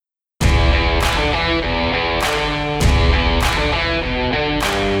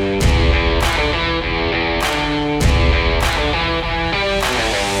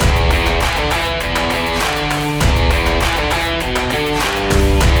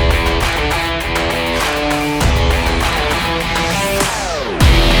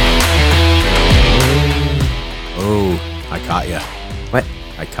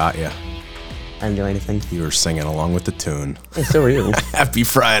caught you. I didn't do anything. You were singing along with the tune. Hey, so are you. Happy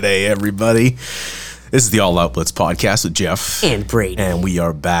Friday, everybody. This is the All Out Blitz podcast with Jeff. And Brady. And we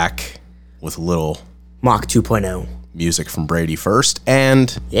are back with a little Mock 2.0. music from Brady first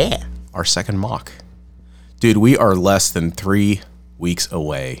and Yeah. our second mock. Dude, we are less than 3 weeks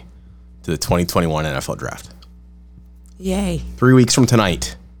away to the 2021 NFL Draft. Yay. 3 weeks from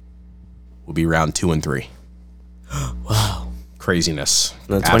tonight will be round 2 and 3. Wow. Craziness.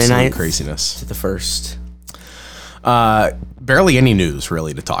 The Absolute 29th craziness. to the first. Barely any news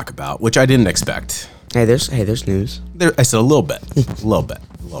really to talk about, which I didn't expect. Hey, there's news. I said a little bit. A little bit.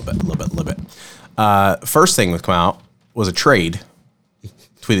 First thing that came out was a trade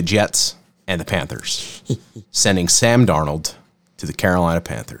between the Jets and the Panthers, sending Sam Darnold to the Carolina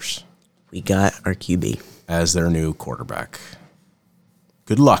Panthers We got our QB. as their new quarterback.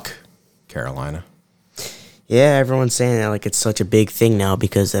 Good luck, Carolina. Yeah, everyone's saying that like it's such a big thing now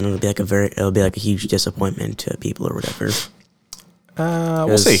because then it'll be like a huge disappointment to people or whatever.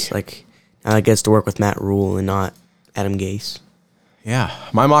 We'll see. Like now I gets to work with Matt Rule and not Adam Gase. Yeah,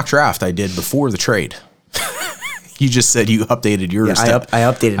 my mock draft I did before the trade. You just said you updated yours. Yeah, I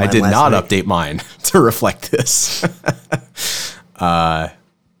updated mine I did last not night. update mine to reflect this. That's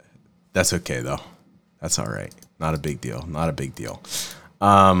okay, though. That's all right. Not a big deal.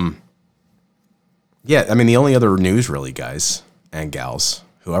 Yeah, I mean, the only other news, really, guys and gals,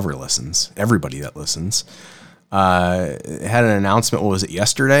 whoever listens, everybody that listens, had an announcement, what was it,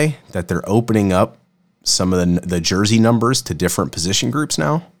 yesterday, that they're opening up some of the jersey numbers to different position groups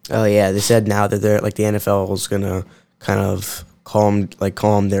now. Oh yeah, they said now that they're like the NFL is gonna kind of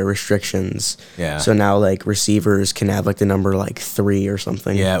calm their restrictions. Yeah. So now like receivers can have like the number like 3 or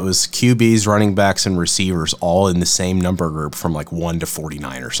something. Yeah, it was QBs, running backs, and receivers all in the same number group from like 1 to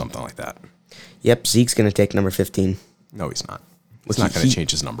 49 or something like that. Yep, Zeke's gonna take number 15. No, he's not. He's not going to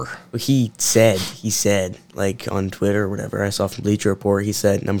change his number. He said like on Twitter or whatever I saw from Bleacher Report, he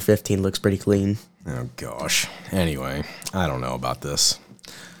said number 15 looks pretty clean. Oh, gosh. Anyway, I don't know about this.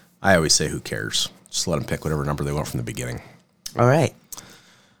 I always say, who cares? Just let them pick whatever number they want from the beginning. All right.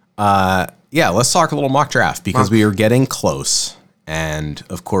 Yeah, let's talk a little mock draft because we are getting close. And,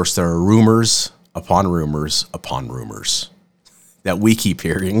 of course, there are rumors upon rumors upon rumors that we keep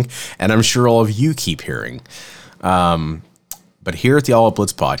hearing, and I'm sure all of you keep hearing. But here at the All Out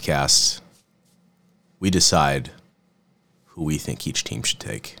Blitz podcast, we decide who we think each team should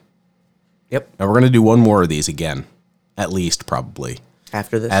take. Yep. Now, we're going to do one more of these again, at least, probably.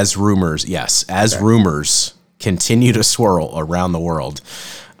 After this. As rumors, yes, rumors continue to swirl around the world.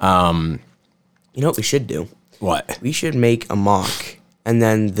 You know what we should do? What? We should make a mock, and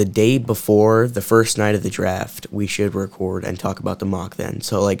then the day before the first night of the draft, we should record and talk about the mock then.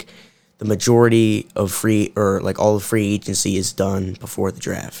 So like the majority of all the free agency is done before the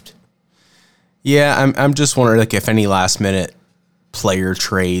draft. Yeah, I'm just wondering like if any last minute player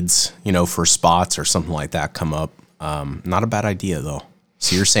trades, for spots or something like that come up. Not a bad idea though.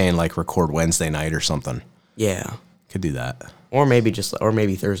 So you're saying like record Wednesday night or something? Yeah. Could do that. Or maybe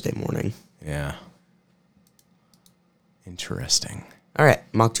Thursday morning. Yeah. Interesting. All right,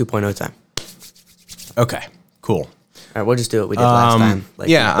 mock 2.0 time. Okay, cool. All right, we'll just do what we did last time.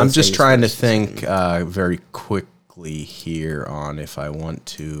 Yeah, I'm let's just say trying to first, think second. very quickly here on if I want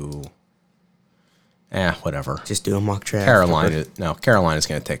to. Whatever. Just do a mock draft. Carolina's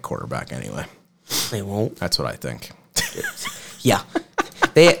going to take quarterback anyway. They won't. That's what I think. Yeah.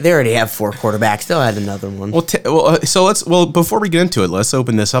 They already have 4 quarterbacks. They'll add another one. So before we get into it, let's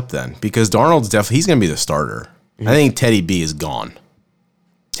open this up then because Darnold's he's going to be the starter. Mm-hmm. I think Teddy B is gone.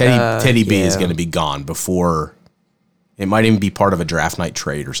 Teddy B is yeah. going to be gone before. It might even be part of a draft night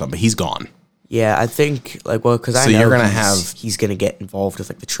trade or something. He's gone. Yeah, I think because I know you're gonna he's gonna get involved with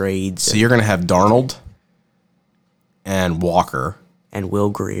like the trades. So you're going to have Darnold and Walker. And Will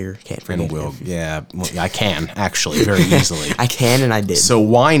Greer, can't forget And Will, him. yeah, I can actually very easily. I can and I did. So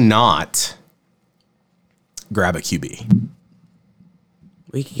why not grab a QB?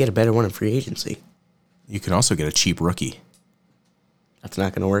 We could get a better one in free agency. You can also get a cheap rookie. That's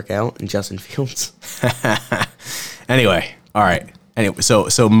not going to work out in Justin Fields. Anyway, all right. Anyway,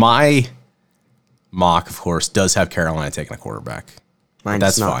 so my mock, of course, does have Carolina taking a quarterback. Mine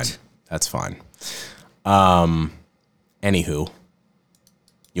That's does not. fine. That's fine. Anywho,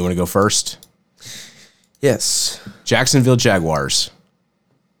 you want to go first? Yes. Jacksonville Jaguars,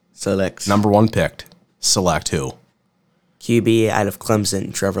 Select. number 1 picked. Select who? QB out of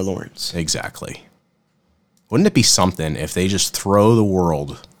Clemson, Trevor Lawrence. Exactly. Wouldn't it be something if they just throw the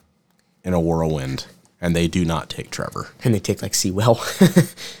world in a whirlwind and they do not take Trevor? And they take like Sewell.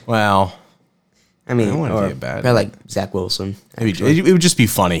 Well, I mean, That wouldn't or be a bad- probably like Zach Wilson. It would just be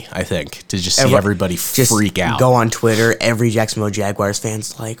funny, I think, to just see everybody Just freak out. Go on Twitter. Every Jacksonville Jaguars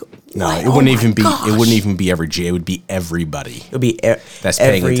fan's like, No, "What? it wouldn't Oh even my be. gosh." It wouldn't even be every J. It would be everybody. It'll be That's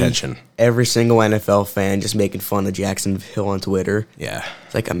paying attention. Every single NFL fan just making fun of Jacksonville on Twitter. Yeah.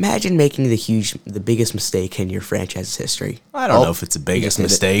 It's like, imagine making the biggest mistake in your franchise's history. I don't know if it's the biggest did it.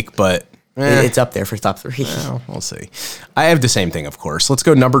 mistake, but It's up there for top 3. well, we'll see. I have the same thing, of course. Let's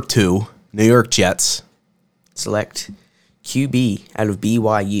go number 2, New York Jets, Select QB out of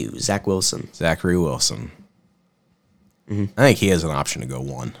BYU, Zach Wilson. Zachary Wilson. I think he has an option to go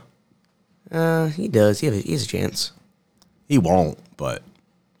 1. He does. He has a chance. He won't, but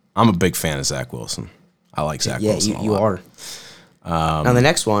I'm a big fan of Zach Wilson. I like Zach Yeah, Wilson. you a lot. are. Now the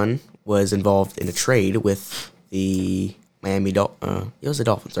next one was involved in a trade with the Miami Dolphins. It was the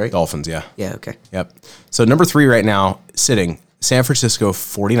Dolphins, right? Dolphins, yeah. Yeah. Okay. Yep. So number 3 right now, sitting San Francisco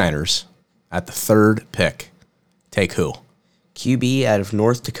 49ers at the 3rd pick. Take who? QB out of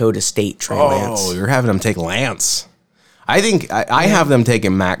North Dakota State, Trey Lance. Oh, you're having them take Lance. I think I have them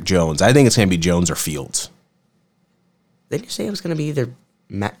taking Mac Jones. I think it's going to be Jones or Fields. Didn't you say it was going to be either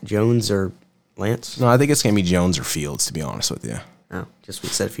Matt Jones or Lance? No, I think it's going to be Jones or Fields, to be honest with you. Oh, just what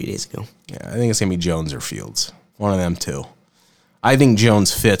we said a few days ago. Yeah, I think it's going to be Jones or Fields. One of them two. I think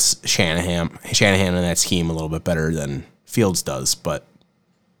Jones fits Shanahan in that scheme a little bit better than Fields does, but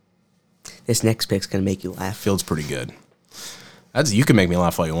This next pick's going to make you laugh. Fields pretty good. You can make me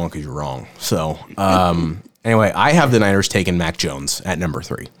laugh all you want because you're wrong. So, anyway, I have the Niners taking Mac Jones at number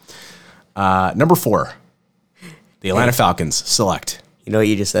 3. Number 4, the Atlanta Falcons select. You know what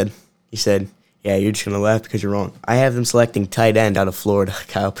you just said? You said, yeah, you're just going to laugh because you're wrong. I have them selecting tight end out of Florida,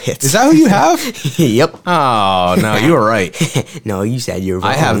 Kyle Pitts. Is that who you have? Yep. Oh, no, you were right. No, you said you were wrong.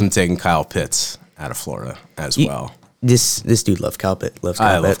 I have them taking Kyle Pitts out of Florida as well. This dude loves Kyle Pitts.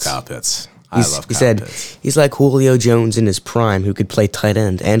 I love Kyle Pitts. I love He Kyle said Pitts. he's like Julio Jones in his prime who could play tight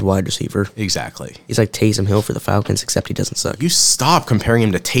end and wide receiver. Exactly. He's like Taysom Hill for the Falcons, except he doesn't suck. You stop comparing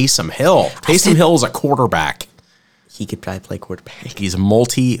him to Taysom Hill. Taysom Hill is a quarterback. He could probably play quarterback. He's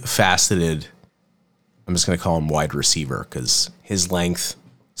multifaceted. I'm just going to call him wide receiver because his length,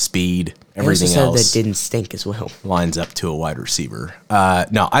 speed, everything He also said else that didn't stink as well. lines up to a wide receiver.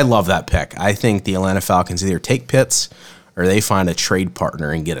 No, I love that pick. I think the Atlanta Falcons either take Pitts or they find a trade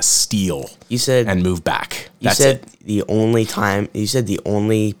partner and get a steal You said and move back. You That's said it. the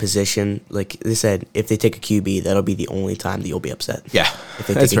only position, like they said, if they take a QB, that'll be the only time that you'll be upset. Yeah, If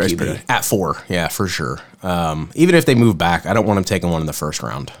they that's take a very QB. pretty. At 4, yeah, for sure. Even if they move back, I don't want them taking one in the first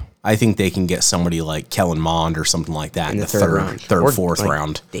round. I think they can get somebody like Kellen Mond or something like that in the third round. third, Or, fourth like,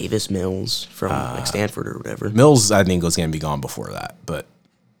 round. Davis Mills from like Stanford or whatever. Mills, I think, was going to be gone before that, but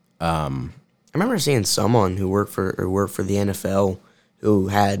I remember seeing someone who worked for the NFL who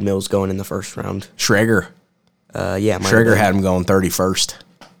had Mills going in the first round. Schrager Yeah, might have Schrager been had him going 31st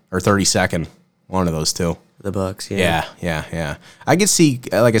or 32nd, one of those two. the Bucks. Yeah. Yeah. I could see,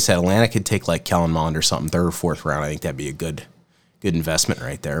 like I said, Atlanta could take like Kellen Mond or something, 3rd or 4th round. I think that'd be a good investment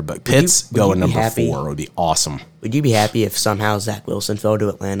right there. But Pitts would you going be number happy? 4 would be awesome. Would you be happy if somehow Zach Wilson fell to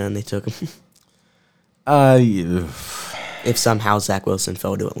Atlanta and they took him? Yeah. If somehow Zach Wilson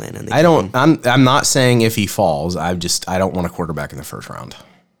fell to Atlanta and they I took don't. him? I'm not saying if he falls. I don't want a quarterback in the first round.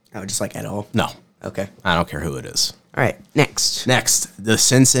 Oh, just like at all. No, Okay. I don't care who it is. All right. Next, Next, the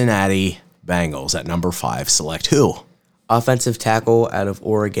Cincinnati Bengals at number 5 select who? offensive tackle out of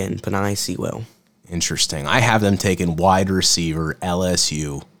Oregon, Panay Sewell. Interesting. I have them taking wide receiver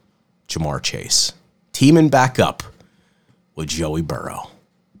LSU, Jamar Chase, teaming back up with Joey Burrow.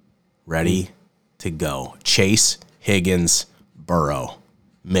 Ready to go. Chase, Higgins, Burrow,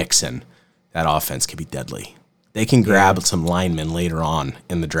 Mixon. That offense could be deadly. They can grab some linemen later on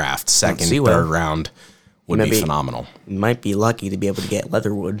in the draft. Second, Sewell. 3rd round would might be be- phenomenal. You might be lucky to be able to get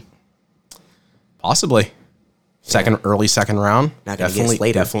Leatherwood. Possibly. Early second round. Not gonna get us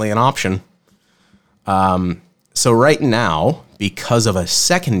later. Definitely an option. So right now, because of a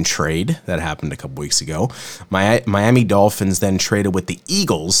second trade that happened a couple weeks ago, Miami Dolphins then traded with the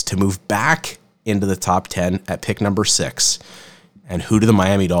Eagles to move back into the top 10 at pick number 6. And who do the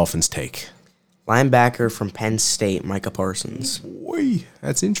Miami Dolphins take? Linebacker from Penn State, Micah Parsons. Boy,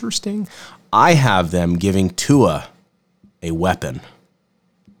 that's interesting. I have them giving Tua a weapon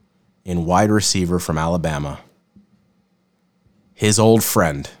in wide receiver from Alabama. His old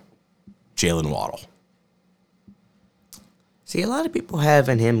friend, Jalen Waddle. See, a lot of people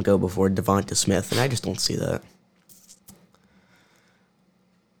having him go before Devonta Smith, and I just don't see that.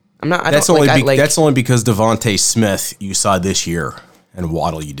 That's only because Devontae Smith you saw this year, and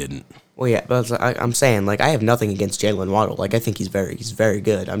Waddle you didn't. Well, yeah, but I'm saying, like, I have nothing against Jalen Waddle. Like, I think he's very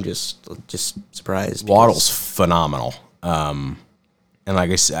good. I'm just surprised. Waddle's phenomenal. And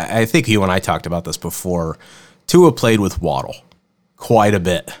like I said, I think you and I talked about this before. Tua played with Waddle quite a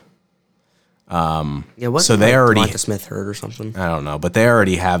bit. Wasn't so they already Devonta Smith hurt or something. I don't know, but they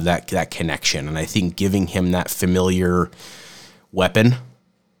already have that connection, and I think giving him that familiar weapon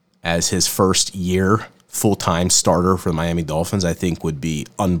as his first year full-time starter for the Miami Dolphins, I think would be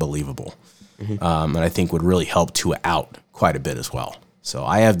unbelievable, and I think would really help Tua out quite a bit as well. So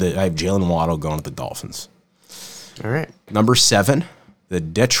I have Jalen Waddle going to the Dolphins. All right, number 7, the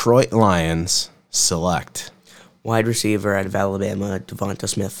Detroit Lions select wide receiver out of Alabama, Devonta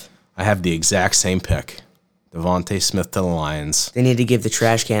Smith. I have the exact same pick. Devontae Smith to the Lions. They need to give the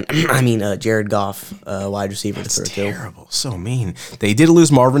trash can, Jared Goff, wide receiver to throw to. Terrible. So mean. They did lose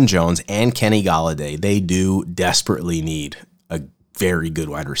Marvin Jones and Kenny Golladay. They do desperately need a very good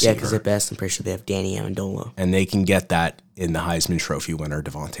wide receiver. Yeah, because at best, I'm pretty sure they have Danny Amendola. And they can get that in the Heisman Trophy winner,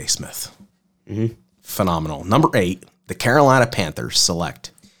 Devontae Smith. Phenomenal. Number 8, the Carolina Panthers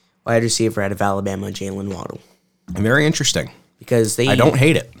select wide receiver out of Alabama, Jalen Waddle. Very interesting. Because I don't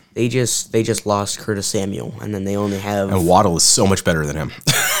hate it. They just lost Curtis Samuel, and then they only have. And Waddle is so much better than him.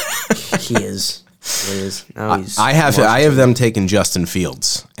 He is. He is. Now he's I have them taking Justin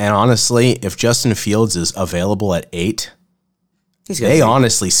Fields, and honestly, if Justin Fields is available at 8, they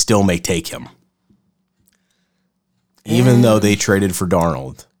honestly still may take him, even though they traded for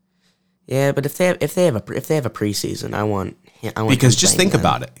Darnold. Yeah, but if they have a preseason, I want because just think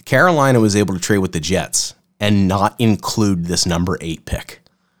about it. Carolina was able to trade with the Jets and not include this number 8 pick.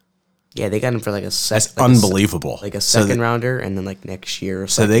 Yeah, they got him for That's unbelievable. A second rounder, and then next year.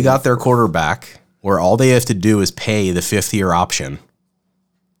 So they got their quarterback, where all they have to do is pay the 5th-year option,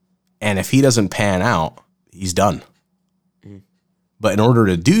 and if he doesn't pan out, he's done. But in order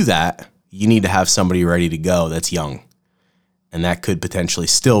to do that, you need to have somebody ready to go that's young, and that could potentially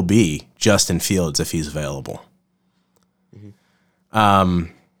still be Justin Fields if he's available. All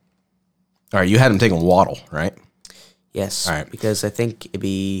right, you had him taking Waddle, right? Yes. All right. Because I think it'd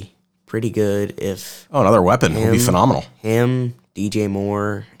be pretty good if another weapon would be phenomenal. Him, DJ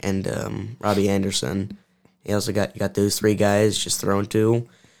Moore, and Robbie Anderson. You also got those 3 guys just thrown to.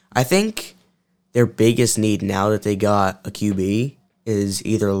 I think their biggest need now that they got a QB is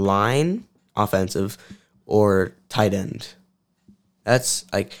either line, offensive, or tight end. That's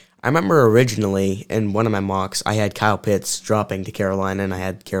I remember originally in one of my mocks, I had Kyle Pitts dropping to Carolina, and I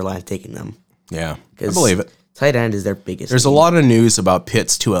had Carolina taking them. Yeah, I believe it. Tight end is their biggest. There's a lot of news about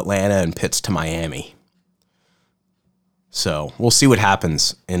Pitts to Atlanta and Pitts to Miami. So we'll see what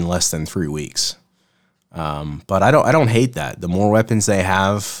happens in less than 3 weeks. But I don't hate that. The more weapons they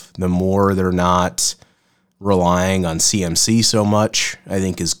have, the more they're not relying on CMC so much, I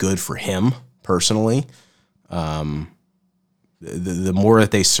think is good for him personally. The more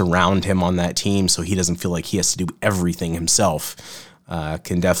that they surround him on that team so he doesn't feel like he has to do everything himself,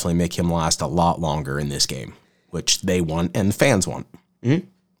 can definitely make him last a lot longer in this game, which they want and the fans want.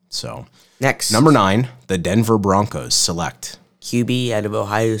 So next, number 9, the Denver Broncos select QB out of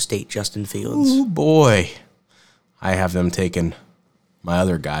Ohio State, Justin Fields. Oh boy, I have them taking my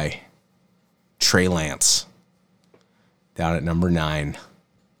other guy, Trey Lance, down at number 9.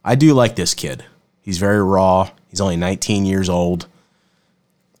 I do like this kid. He's very raw. He's only 19 years old.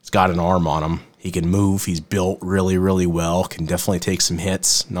 He's got an arm on him. He can move. He's built really, really well. Can definitely take some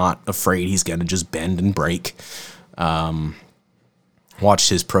hits. Not afraid he's going to just bend and break. Watched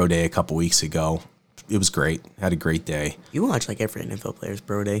his pro day a couple weeks ago. It was great. Had a great day. You watch every NFL player's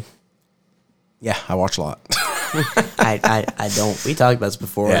pro day. Yeah, I watch a lot. I don't. We talked about this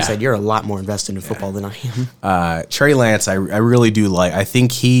before. Yeah. I said you're a lot more invested in football than I am. Trey Lance, I really do like. I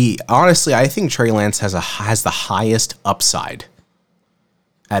think Trey Lance has the highest upside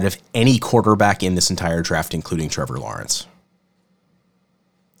out of any quarterback in this entire draft, including Trevor Lawrence.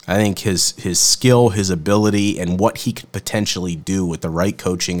 I think his skill, his ability, and what he could potentially do with the right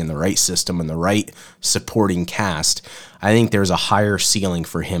coaching and the right system and the right supporting cast, I think there's a higher ceiling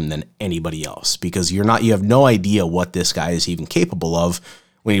for him than anybody else, because you have no idea what this guy is even capable of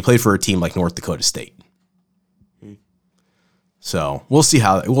when he played for a team like North Dakota State. So we'll see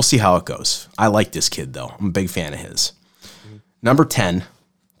how it goes. I like this kid though. I'm a big fan of his. Number 10,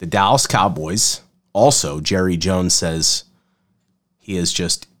 the Dallas Cowboys. Also, Jerry Jones says he is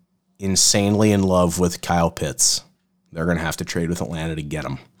just insanely in love with Kyle Pitts. They're going to have to trade with Atlanta to get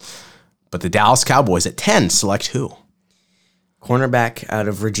him. But the Dallas Cowboys at 10 select who? Cornerback out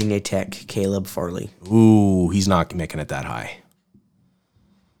of Virginia Tech, Caleb Farley. Ooh, he's not making it that high.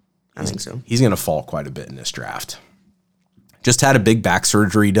 I think so. He's going to fall quite a bit in this draft. Just had a big back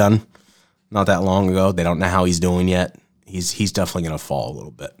surgery done. not that long ago. They don't know how he's doing yet. He's definitely going to fall a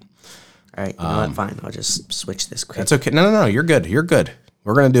little bit. All right, you know what? Fine. I'll just switch this quick. That's okay. No. You're good. You're good.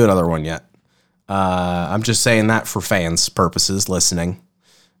 We're going to do another one yet. I'm just saying that for fans' purposes, listening.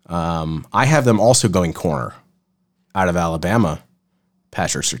 I have them also going corner out of Alabama,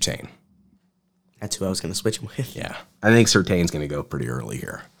 Patrick Surtain. That's who I was going to switch him with. Yeah. I think Surtain's going to go pretty early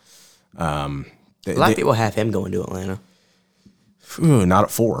here. A lot of people have him going to Atlanta. Not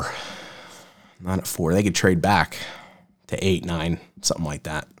at 4. Not at 4. They could trade back to 8, 9, something like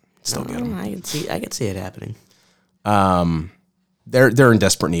that. Still get him. I can see it happening. They're in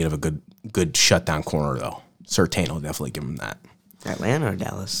desperate need of a good shutdown corner though. Surtain will definitely give them that. Atlanta or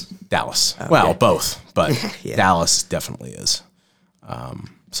Dallas? Dallas. Okay. Well, both, but Yeah. Dallas definitely is.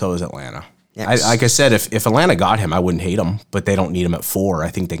 So is Atlanta. Yes. Like I said, if Atlanta got him, I wouldn't hate him, but they don't need him at 4. I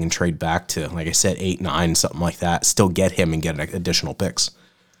think they can trade back to, like I said, 8, 9, something like that. Still get him and get additional picks.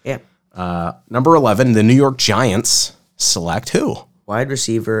 Yeah. Number 11, the New York Giants select who? Wide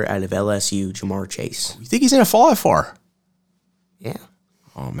receiver out of LSU, Jamar Chase. You think he's going to fall that far? Yeah.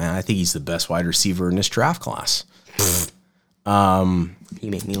 Oh, man, I think he's the best wide receiver in this draft class. He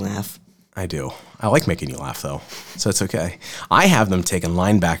made me laugh. I do. I like making you laugh, though, so it's okay. I have them taking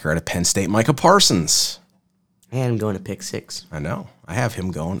linebacker out of Penn State, Micah Parsons. I had him going to pick 6. I know. I have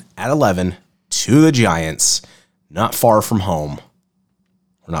him going at 11 to the Giants, not far from home.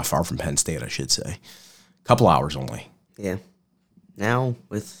 Or not far from Penn State, I should say. A couple hours only. Yeah. Now,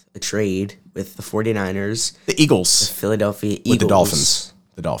 with a trade with the 49ers, The Eagles Philadelphia Eagles. with the Dolphins.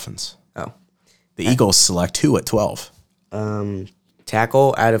 The Dolphins. Oh. The Eagles select who at 12?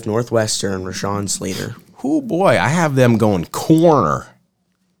 Tackle out of Northwestern, Rashawn Slater. Oh, boy. I have them going corner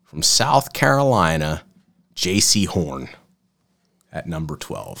from South Carolina, J.C. Horn at number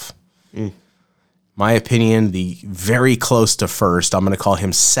 12. My opinion, the very close to first, I'm going to call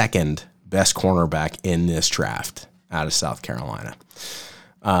him second best cornerback in this draft out of South Carolina.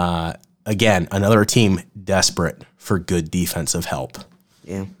 Again, another team desperate for good defensive help.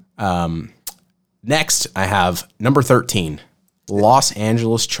 Yeah. Next, I have number 13, Los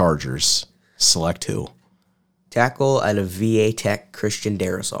Angeles Chargers. Select who? Tackle out of VA Tech, Christian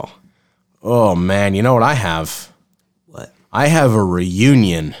Darrisaw. Oh, man, you know what I have? What? I have a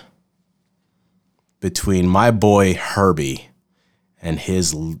reunion between my boy Herbie and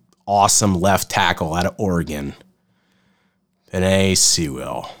his awesome left tackle out of Oregon, Penei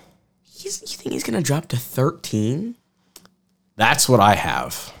Sewell. You think he's going to drop to 13? That's what I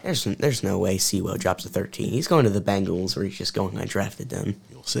have. There's no way Sewell drops to 13. He's going to the Bengals, or he's just going undrafted then.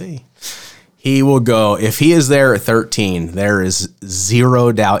 You'll see. He will go, if he is there at 13, there is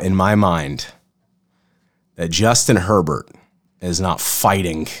zero doubt in my mind that Justin Herbert is not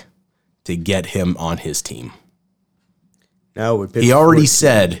fighting to get him on his team. No, He already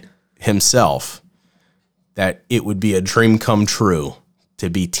said himself that it would be a dream come true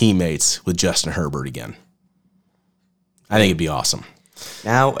to be teammates with Justin Herbert again. I think it'd be awesome.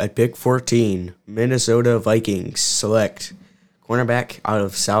 Now at pick 14, Minnesota Vikings select cornerback out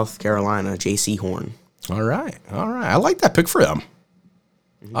of South Carolina, J.C. Horn. All right. I like that pick for them.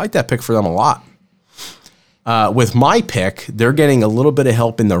 I like that pick for them a lot. With my pick, they're getting a little bit of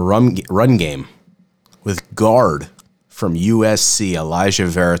help in the run game with guard from USC, Elijah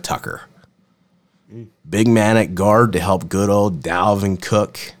Vera Tucker. Big man at guard to help good old Dalvin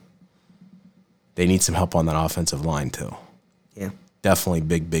Cook. They need some help on that offensive line, too. Yeah. Definitely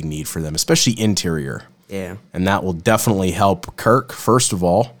big need for them, especially interior. Yeah. And that will definitely help Kirk, first of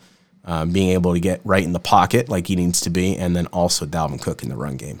all, being able to get right in the pocket like he needs to be, and then also Dalvin Cook in the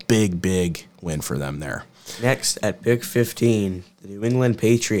run game. Big win for them there. Next at pick 15, the New England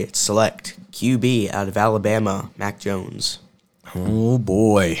Patriots select QB out of Alabama, Mac Jones. Oh,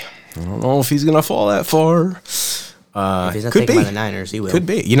 boy. I don't know if he's going to fall that far. If he's not Could taken be. by the Niners, he will. Could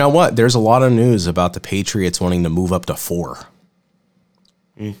be. You know what? There's a lot of news about the Patriots wanting to move up to 4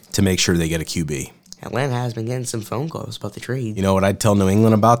 to make sure they get a QB. Atlanta has been getting some phone calls about the trade. You know what I'd tell New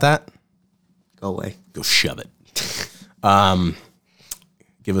England about that? Go away. Go shove it.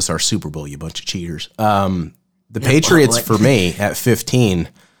 Give us our Super Bowl, you bunch of cheaters. The Patriots, what? for me, at 15,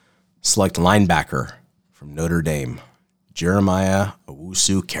 select linebacker from Notre Dame, Jeremiah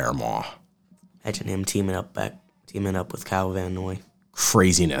Owusu-Koramoah. Imagine him teaming up with Kyle Van Noy.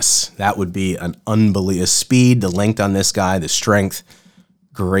 Craziness. That would be an unbelievable speed, the length on this guy, the strength.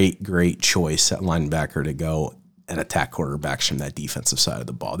 Great choice at linebacker to go and attack quarterbacks from that defensive side of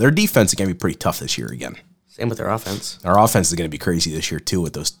the ball. Their defense is going to be pretty tough this year again. Same with their offense. Our offense is going to be crazy this year too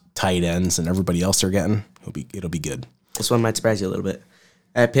with those tight ends and everybody else they're getting. It'll be good. This one might surprise you a little bit.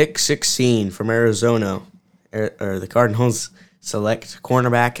 At pick 16 from Arizona, or the Cardinals Select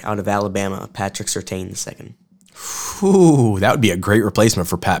cornerback out of Alabama, Patrick Surtain II. Ooh, that would be a great replacement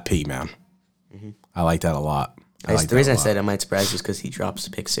for Pat P, man. I like that a lot. The reason I said it might surprise you is because he drops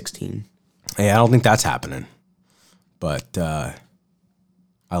pick 16. Hey, I don't think that's happening. But I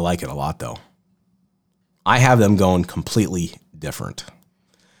like it a lot, though. I have them going completely different.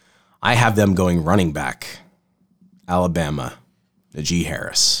 I have them going running back, Alabama, Najee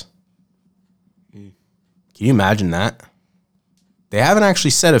Harris. Can you imagine that? They haven't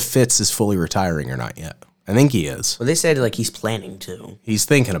actually said if Fitz is fully retiring or not yet. I think he is. Well, they said like he's planning to. He's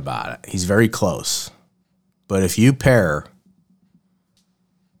thinking about it. He's very close. But if you pair,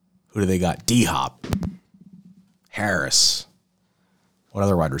 who do they got? D-Hop, Harris. What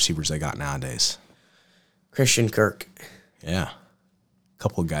other wide receivers they got nowadays? Christian Kirk. Yeah. A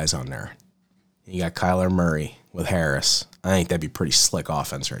couple of guys on there. You got Kyler Murray with Harris. I think that'd be pretty slick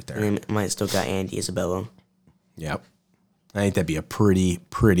offense right there. And they might still got Andy Isabella. Yep. I think that'd be a pretty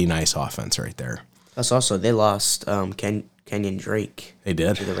nice offense right there. Plus, also, they lost Kenyon Drake. They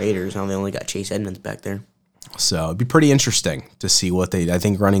did. To the Raiders. Now they only got Chase Edmonds back there. So it'd be pretty interesting to see what I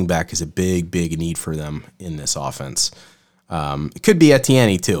think running back is a big need for them in this offense. It could be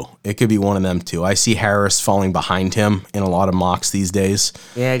Etienne, too. It could be one of them, too. I see Harris falling behind him in a lot of mocks these days.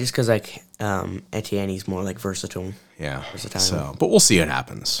 Yeah, just because, like, Etienne's more, like, versatile. Yeah. So, but we'll see what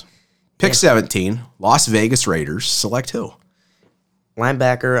happens. Pick 17, Las Vegas Raiders. Select who?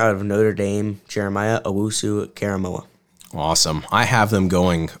 Linebacker out of Notre Dame, Jeremiah Owusu-Karamoah. Awesome. I have them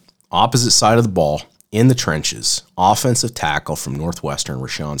going opposite side of the ball in the trenches. Offensive tackle from Northwestern,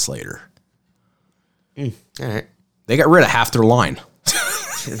 Rashawn Slater. All right. They got rid of half their line.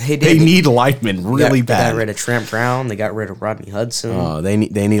 They did. They need linemen really bad. They got rid of Trent Brown. They got rid of Rodney Hudson. They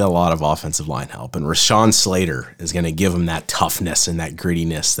need a lot of offensive line help. And Rashawn Slater is going to give them that toughness and that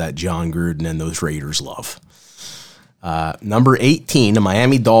grittiness that John Gruden and those Raiders love. Number 18, the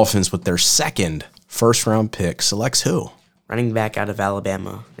Miami Dolphins with their second first-round pick selects who? Running back out of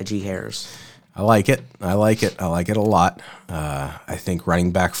Alabama, Najee Harris. I like it. I like it a lot. I think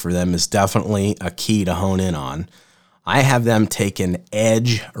running back for them is definitely a key to hone in on. I have them take an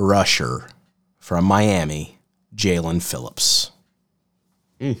edge rusher from Miami, Jalen Phillips.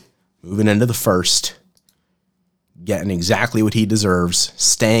 Moving into the first, getting exactly what he deserves,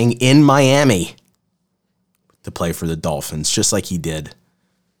 staying in Miami to play for the Dolphins, just like he did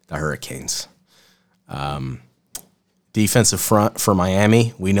the Hurricanes. Defensive front for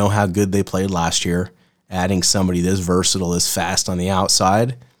Miami, we know how good they played last year. Adding somebody this versatile, this fast on the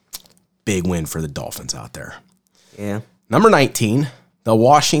outside, big win for the Dolphins out there. Yeah. Number 19, the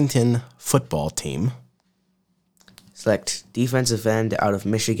Washington football team. Select defensive end out of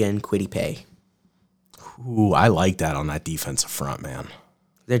Michigan, Kwity Paye. Ooh, I like that on that defensive front, man.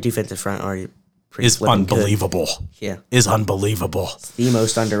 Their defensive front are pretty Is unbelievable. Good. Yeah. Is unbelievable. It's the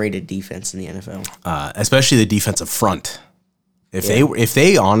most underrated defense in the NFL. Especially the defensive front. If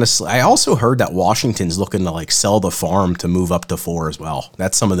they honestly, I also heard that Washington's looking to like sell the farm to move up to 4 as well.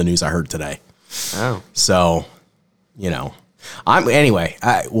 That's some of the news I heard today. Oh. So,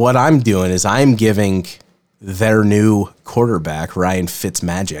 what I'm doing is I'm giving their new quarterback, Ryan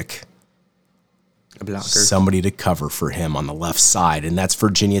Fitzmagic, A blocker. somebody to cover for him on the left side, and that's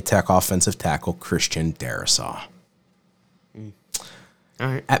Virginia Tech offensive tackle Christian Darrisaw. All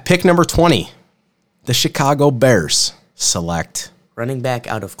right. At pick number 20, the Chicago Bears select Running back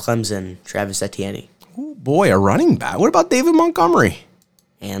out of Clemson, Travis Etienne. oh boy, a running back. What about David Montgomery?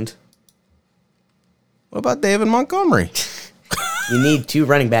 And What about David Montgomery? you need 2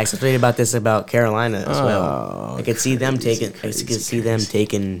 running backs. I told you about this about Carolina as well. I could see them taking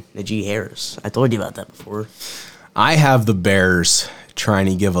Najee Harris. I told you about that before. I have the Bears trying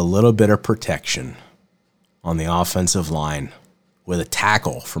to give a little bit of protection on the offensive line with a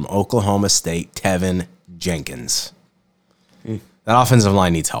tackle from Oklahoma State, Tevin Jenkins. That offensive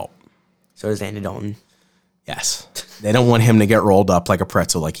line needs help. So does Andy Dalton. Yes. They don't want him to get rolled up like a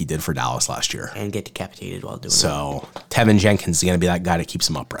pretzel like he did for Dallas last year. And get decapitated while doing it. So Tevin Jenkins is going to be that guy that keeps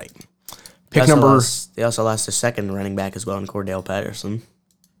him upright. They also lost their second running back as well in Cordell Patterson.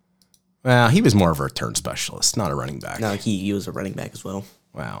 Well, he was more of a return specialist, not a running back. No, he was a running back as well.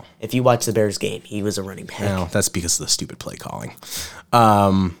 Wow. If you watch the Bears game, he was a running back. Well, that's because of the stupid play calling.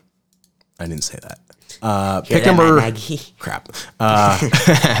 I didn't say that. Pick number crap.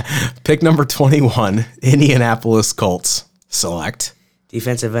 Pick number 21, Indianapolis Colts select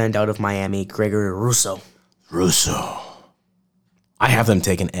defensive end out of Miami, Gregory Rousseau. I have them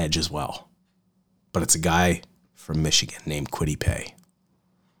take an edge as well, but it's a guy from Michigan named Kwity Paye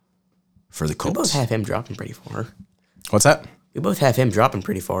for the Colts. We both have him dropping pretty far. What's that? We both have him dropping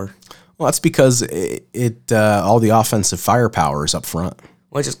pretty far. Well, that's because all the offensive firepower is up front.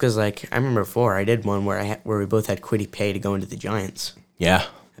 Well, just because, like, I remember before, I did one where we both had Kwity Paye to go into the Giants. Yeah.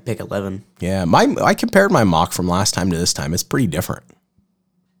 I pick 11. Yeah. I compared my mock from last time to this time. It's pretty different.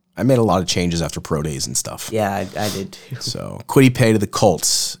 I made a lot of changes after pro days and stuff. Yeah, I did too. So Kwity Paye to the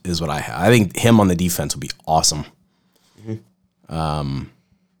Colts is what I have. I think him on the defense would be awesome. What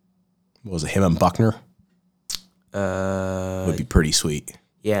was it? Him and Buckner? Would be pretty sweet.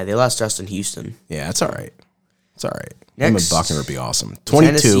 Yeah, they lost Justin Houston. Yeah, it's all right. It's all right. Next, him and Buckner would be awesome. 22.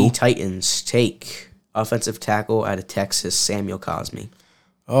 Tennessee Titans take offensive tackle out of Texas, Samuel Cosme.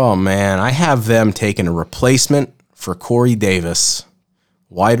 Oh, man. I have them taking a replacement for Corey Davis,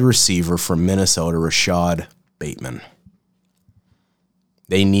 wide receiver from Minnesota, Rashad Bateman.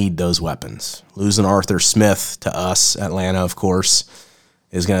 They need those weapons. Losing Arthur Smith to us, Atlanta, of course,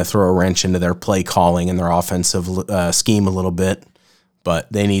 is going to throw a wrench into their play calling and their offensive scheme a little bit.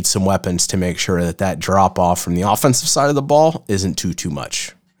 But they need some weapons to make sure that drop off from the offensive side of the ball isn't too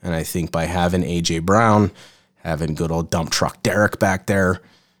much. And I think by having A.J. Brown, having good old dump truck Derek back there,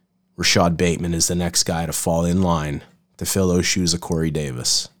 Rashad Bateman is the next guy to fall in line to fill those shoes of Corey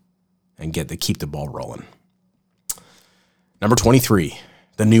Davis and keep the ball rolling. Number 23,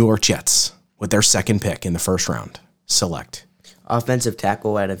 the New York Jets, with their second pick in the first round, select offensive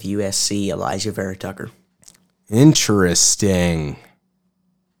tackle out of USC, Elijah Vera Tucker. Interesting.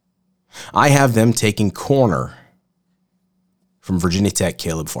 I have them taking corner from Virginia Tech,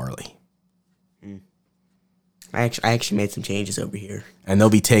 Caleb Farley. I actually made some changes over here. And they'll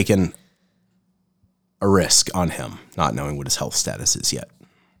be taking a risk on him, not knowing what his health status is yet.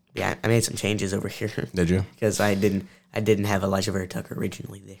 Yeah, I made some changes over here. Did you? Because I didn't have Elijah Vera Tucker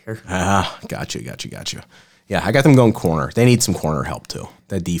originally there. Gotcha. Yeah, I got them going corner. They need some corner help too.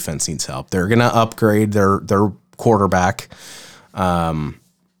 That defense needs help. They're gonna upgrade their quarterback.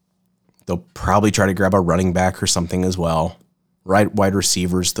 They'll probably try to grab a running back or something as well. Right, wide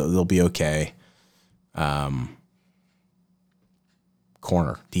receivers, they'll be okay.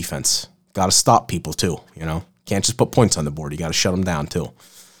 Corner defense, got to stop people too. Can't just put points on the board. You got to shut them down too.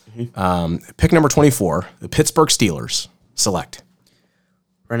 Pick number 24, the Pittsburgh Steelers. Select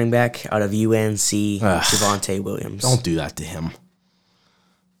running back out of UNC, Javonte Williams. Don't do that to him.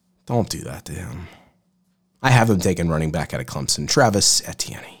 I have them taking running back out of Clemson, Travis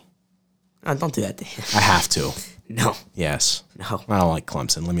Etienne. Don't do that to him. I have to. No. Yes. No. I don't like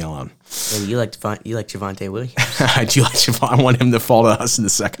Clemson. Leave me alone. Yeah, you like Javonte Williams. I do like Javonte. I want him to fall to us in the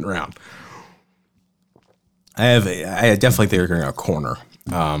second round. I definitely think they're going to go corner.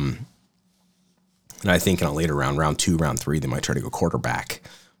 And I think in a later round 2, round 3, they might try to go quarterback.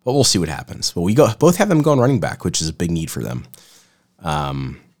 But we'll see what happens. But we both have them going running back, which is a big need for them.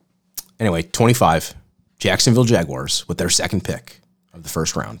 Anyway, 25, Jacksonville Jaguars with their second pick of the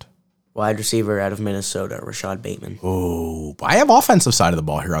first round. Wide receiver out of Minnesota, Rashad Bateman. Oh, I have offensive side of the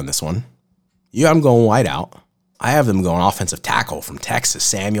ball here on this one. I'm going wide out. I have them going offensive tackle from Texas,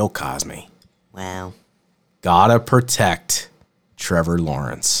 Samuel Cosme. Wow. Gotta protect Trevor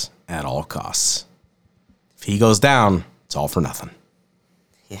Lawrence at all costs. If he goes down, it's all for nothing.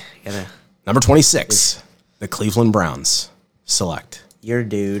 Yeah, gotta. Number 26, the Cleveland Browns. Select your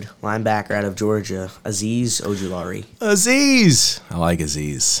dude, linebacker out of Georgia, Azeez Ojulari. I like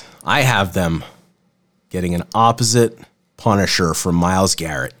Azeez. I have them getting an opposite Punisher from Myles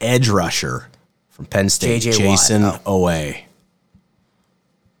Garrett, edge rusher from Penn State, Jason Owe.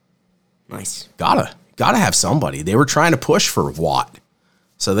 Nice. Gotta have somebody. They were trying to push for Watt,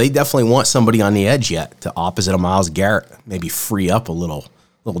 so they definitely want somebody on the edge yet to opposite of Myles Garrett. Maybe free up a little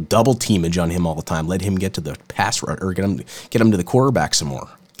double teamage on him all the time. Let him get to the pass rush or get him to the quarterback some more.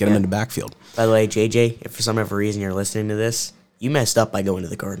 Get him in the backfield. By the way, JJ, if for some other reason you're listening to this, you messed up by going to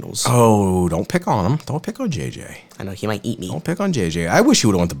the Cardinals. Oh, don't pick on him. Don't pick on JJ. I know, he might eat me. Don't pick on JJ. I wish he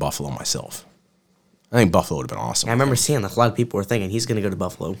would have went to Buffalo myself. I think Buffalo would have been awesome. I remember seeing a lot of people were thinking he's going to go to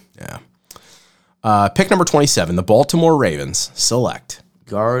Buffalo. Yeah. Pick number 27, the Baltimore Ravens. Select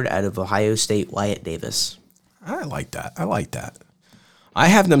guard out of Ohio State, Wyatt Davis. I like that. I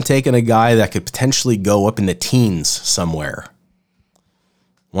have them taking a guy that could potentially go up in the teens somewhere.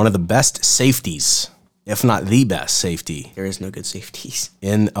 One of the best safeties, if not the best safety. There is no good safeties.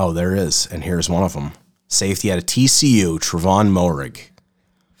 There is, and here's one of them. Safety out of TCU, Trevon Moehrig,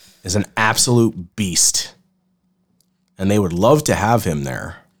 is an absolute beast. And they would love to have him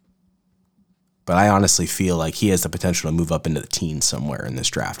there. But I honestly feel like he has the potential to move up into the teens somewhere in this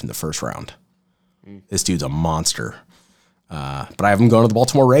draft in the first round. This dude's a monster. But I have him going to the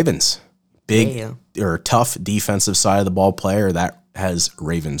Baltimore Ravens. Big or tough defensive side of the ball player that has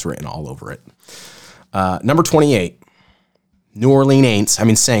Ravens written all over it. Number 28, New Orleans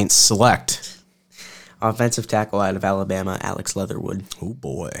Saints select. Offensive tackle out of Alabama, Alex Leatherwood. Oh,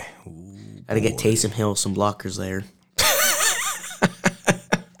 boy. Got to get Taysom Hill some blockers there.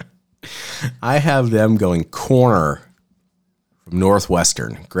 I have them going corner from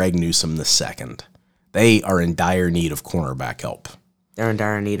Northwestern, Greg Newsome II. They are in dire need of cornerback help. They're in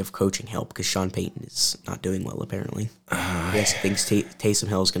dire need of coaching help because Sean Payton is not doing well, apparently. He thinks Taysom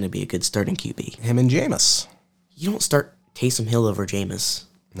Hill is going to be a good starting QB. Him and Jameis. You don't start Taysom Hill over Jameis.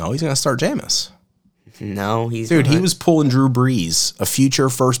 No, he's going to start Jameis. No, he's Dude, not. he was pulling Drew Brees, a future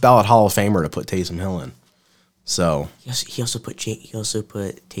first ballot Hall of Famer, to put Taysom Hill in. So He also put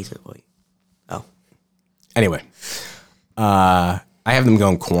Taysom. Wait. Oh, anyway, I have them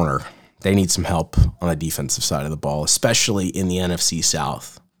going corner. They need some help on the defensive side of the ball, especially in the NFC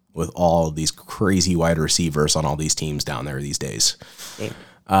South with all of these crazy wide receivers on all these teams down there these days.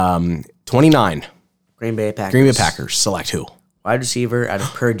 damn. 29, Green Bay Packers. Green Bay Packers. Select who? Wide receiver out of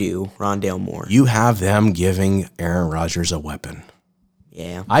Purdue, Rondale Moore. You have them giving Aaron Rodgers a weapon.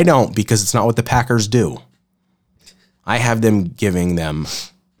 Yeah. I don't, because it's not what the Packers do. I have them giving them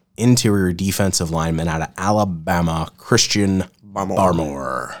interior defensive lineman out of Alabama, Christian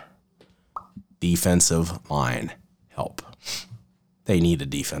Barmore. Defensive line help. They need a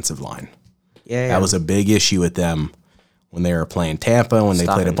defensive line. Yeah. That was a big issue with them when they were playing Tampa, when they played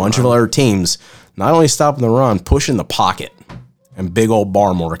a Stopping the bunch of run. other teams. Not only stopping the run, pushing the pocket. And big old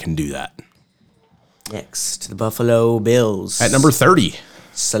Barmore can do that. Next, the Buffalo Bills. At number 30,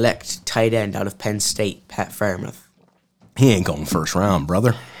 Select tight end out of Penn State, Pat Fairmouth. he ain't going first round,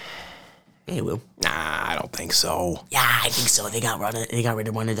 brother. Yeah, he will. Nah, I don't think so. Yeah, I think so. They got rid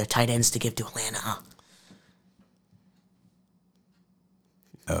of one of their tight ends to give to Atlanta.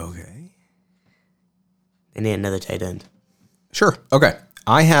 Okay. They need another tight end. Sure. Okay.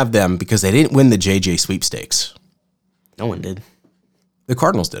 I have them because they didn't win the JJ sweepstakes. No one did. The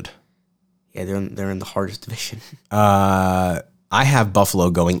Cardinals did. Yeah, they're in the hardest division. I have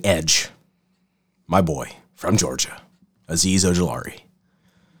Buffalo going edge. My boy from Georgia, Azeez Ojulari.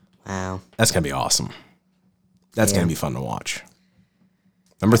 Wow. That's going to be awesome. That's Yeah. going to be fun to watch.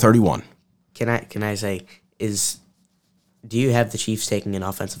 Number 31. Can I say, do you have the Chiefs taking an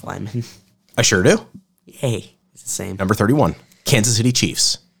offensive lineman? I sure do. Yay. It's the same. Number 31. Kansas City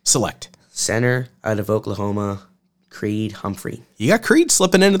Chiefs. Select. Center out of Oklahoma, Creed Humphrey. You got Creed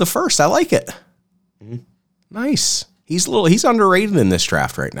slipping into the first. I like it. Nice. He's underrated in this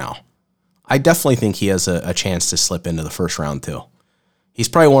draft right now. I definitely think he has a chance to slip into the first round too. He's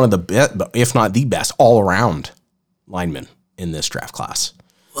probably one of the best, if not the best, all-around linemen in this draft class.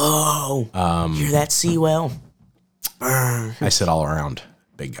 Whoa. Hear that, Sewell? Burn. I said all around,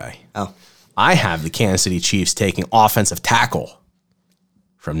 big guy. Oh. I have the Kansas City Chiefs taking offensive tackle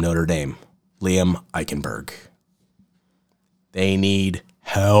from Notre Dame, Liam Eichenberg. They need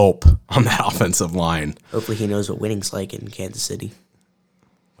help on that offensive line. Hopefully he knows what winning's like in Kansas City.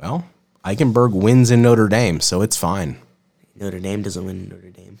 Well, Eichenberg wins in Notre Dame, so it's fine. Notre Dame doesn't win Notre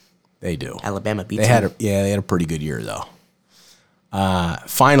Dame. They do. Alabama beats They them. had a pretty good year though.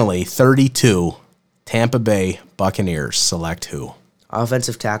 Finally, 32, Tampa Bay Buccaneers. Select who?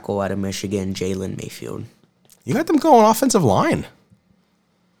 Offensive tackle out of Michigan, Jalen Mayfield. You got them going offensive line.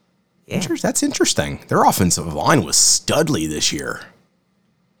 Yeah. That's interesting. Their offensive line was studly this year.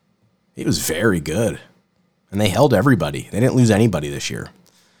 It was very good. And they held everybody. They didn't lose anybody this year.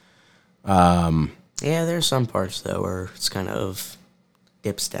 Yeah, there's some parts, though, where it's kind of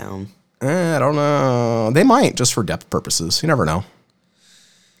dips down. I don't know. They might, just for depth purposes. You never know.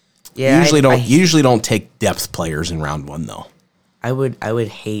 Yeah, Usually don't take depth players in round one, though. I would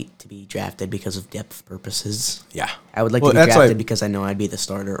hate to be drafted because of depth purposes. Yeah. I would like to be drafted because I know I'd be the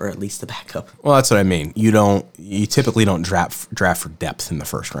starter or at least the backup. Well, that's what I mean. You typically don't draft for depth in the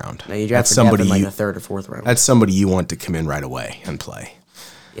first round. No, you draft That's for depth in like the third or fourth round. That's somebody you want to come in right away and play.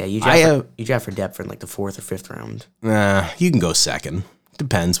 Yeah, you draft for depth in like the fourth or fifth round. You can go second.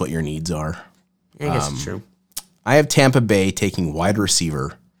 Depends what your needs are. Yeah, I guess it's true. I have Tampa Bay taking wide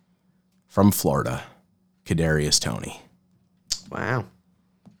receiver from Florida, Kadarius Toney. Wow.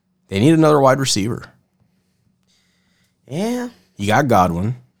 They need another wide receiver. Yeah. You got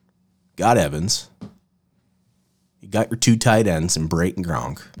Godwin, got Evans. You got your two tight ends in Brayton and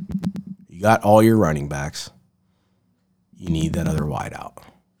Gronk. You got all your running backs. You need that other wide out.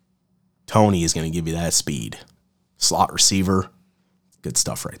 Toney is going to give you that speed. Slot receiver. Good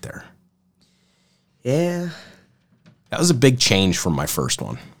stuff right there. Yeah. That was a big change from my first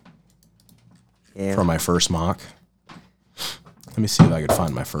one. Yeah. From my first mock. Let me see if I could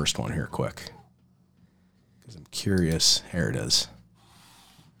find my first one here quick. Because I'm curious. Here it is.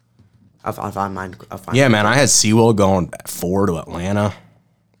 I'll find mine. Yeah, man, I had Sewell going at 4 to Atlanta.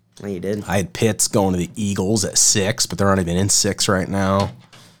 Oh, you did? I had Pitts going to the Eagles at 6, but they're not even in 6 right now.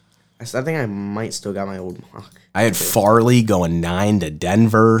 I think I might still got my old mock. I had Farley going 9 to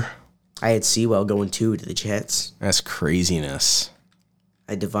Denver. I had Sewell going 2 to the Jets. That's craziness.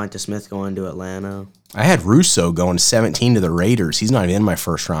 I had Devonta Smith going to Atlanta. I had Russo going 17 to the Raiders. He's not even in my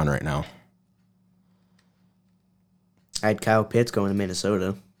first round right now. I had Kyle Pitts going to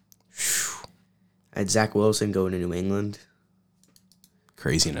Minnesota. I had Zach Wilson going to New England.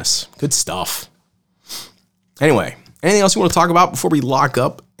 Craziness. Good stuff. Anyway, anything else you want to talk about before we lock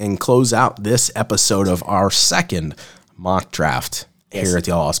up and close out this episode of our second mock draft here at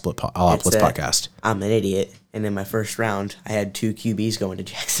the All Out Blitz podcast? I'm an idiot. And in my first round, I had 2 QBs going to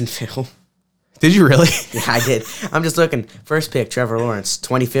Jacksonville. Did you really? Yeah, I did. I'm just looking. First pick, Trevor Lawrence.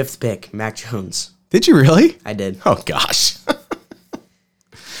 25th pick, Mac Jones. Did you really? I did. Oh, gosh.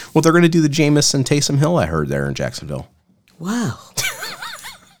 Well, they're going to do the Jameis and Taysom Hill, I heard, there in Jacksonville. Wow.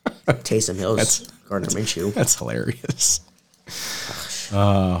 Taysom Hill's Gardner Minshew. That's hilarious.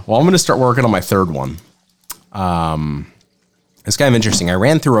 Well, I'm going to start working on my third one. It's kind of interesting. I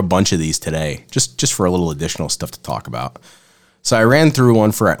ran through a bunch of these today, just for a little additional stuff to talk about. So I ran through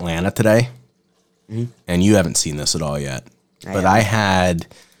one for Atlanta today, and you haven't seen this at all yet. I had,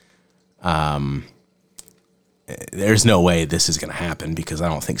 there's no way this is going to happen because I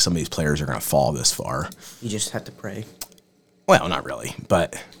don't think some of these players are going to fall this far. You just have to pray. Well, not really,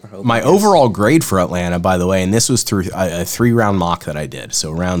 but my overall grade for Atlanta, by the way, and this was through a 3-round mock that I did.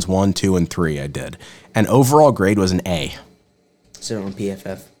 So rounds 1, 2, and 3 I did. And overall grade was an A. So on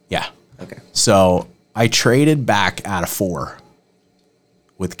PFF? Yeah. Okay. So I traded back out of 4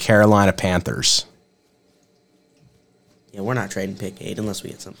 with Carolina Panthers. Yeah, we're not trading pick 8 unless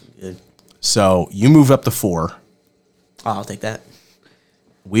we get something good. So you moved up to 4. Oh, I'll take that.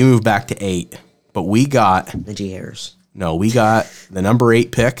 We moved back to 8, but we got Najee Harris. No, we got the number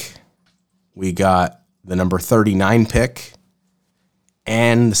 8 pick. We got the number 39 pick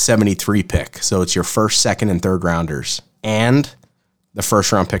and the 73 pick. So it's your first, second, and third rounders and the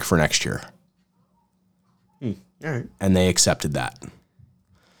first round pick for next year. All right. And they accepted that.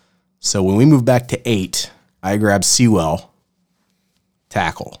 So when we moved back to 8, I grabbed Sewell,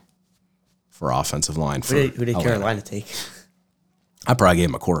 tackle for offensive line. Who did Carolina take? I probably gave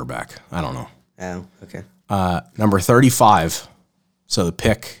him a quarterback. I don't know. Oh, okay. Number 35, so the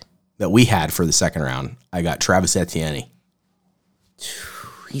pick that we had for the second round, I got Travis Etienne.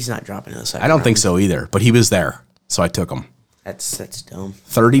 He's not dropping in the second I don't round. think so either, but he was there, so I took him. That's dumb.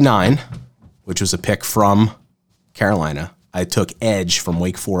 39, which was a pick from Carolina, I took edge from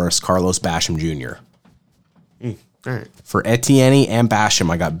Wake Forest, Carlos Basham Jr. All right. For Etienne and Basham,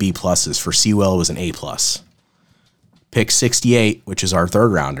 I got B pluses. For Sewell, it was an A plus. Pick 68, which is our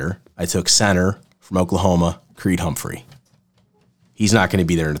third rounder, I took center from Oklahoma, Creed Humphrey. He's not going to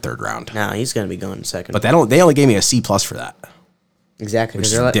be there in the third round. No, he's going to be going in second. But they only gave me a C plus for that. Exactly. Which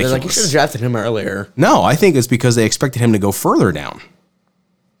is They're like, you ridiculous. should have drafted him earlier. No, I think it's because they expected him to go further down.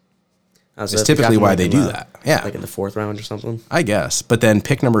 It's typically why they do that. Yeah. Like in the 4th round or something. I guess. But then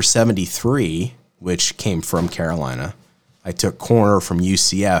pick number 73, which came from Carolina, I took corner from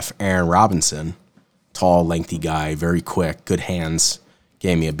UCF, Aaron Robinson. Tall, lengthy guy, very quick, good hands.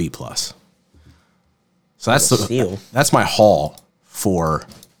 Gave me a B plus. So that's my haul for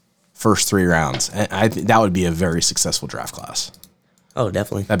first 3 rounds. And that would be a very successful draft class. Oh,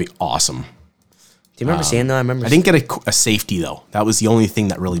 definitely. That'd be awesome. Do you remember seeing that? I didn't get a safety, though. That was the only thing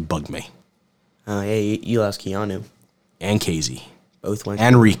that really bugged me. Oh, yeah, you lost Keanu. And Casey. Both went.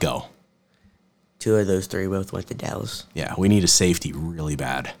 And Rico. 2 of those 3 both went to Dallas. Yeah, we need a safety really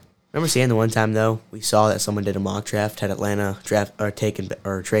bad. Remember seeing the one time though we saw that someone did a mock draft, had Atlanta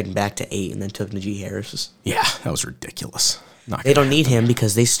trading back to 8, and then took Najee Harris. Yeah, that was ridiculous. They don't need him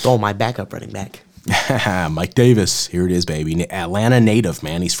because they stole my backup running back. Mike Davis, here it is, baby. Atlanta native,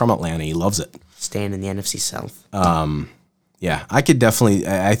 man. He's from Atlanta. He loves it. Staying in the NFC South. Yeah, I could definitely.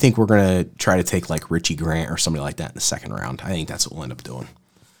 I think we're gonna try to take like Richie Grant or somebody like that in the second round. I think that's what we'll end up doing.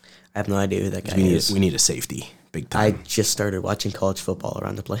 I have no idea who that guy is. We need a safety, big time. I just started watching college football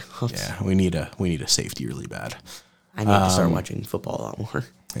around the playoffs. Yeah, we need a safety really bad. I need to start watching football a lot more.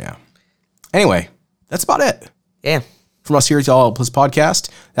 Yeah. Anyway, that's about it. Yeah. From us here at the All Out Blitz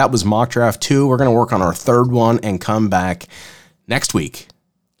podcast, that was mock draft 2. We're gonna work on our third one and come back next week.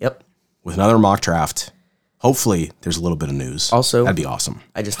 Yep. With another mock draft. Hopefully, there's a little bit of news. Also, that'd be awesome.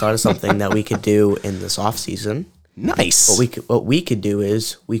 I just thought of something that we could do in this off season. Nice. What we could do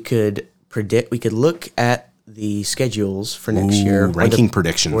is we could look at the schedules for next year. Ranking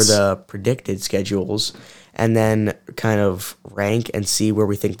predictions. Or the predicted schedules. And then kind of rank and see where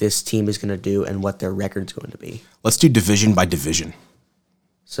we think this team is going to do and what their record's going to be. Let's do division by division.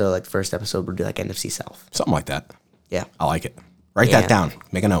 So, like, first episode, we'll do, like, NFC South. Something like that. Yeah. I like it. Write that down.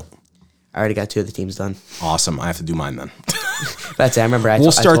 Make a note. I already got 2 of the teams done. Awesome. I have to do mine then. That's it. I remember.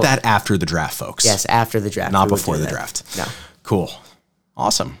 We'll start that after the draft, folks. Yes, after the draft. Not before the draft. No. Cool.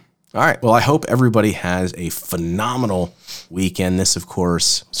 Awesome. All right. Well, I hope everybody has a phenomenal weekend. This, of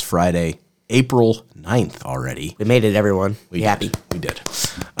course, was Friday, April 9th already. We made it, everyone. We happy. We did.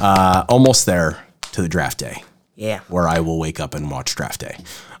 Almost there to the draft day. Yeah. Where I will wake up and watch draft day.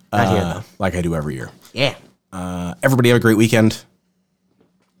 Not here, though. Like I do every year. Yeah. Everybody have a great weekend.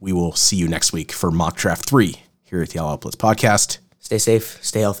 We will see you next week for Mock Draft 3 here at the All Out Blitz Podcast. Stay safe.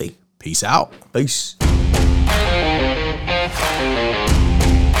 Stay healthy. Peace out. Peace.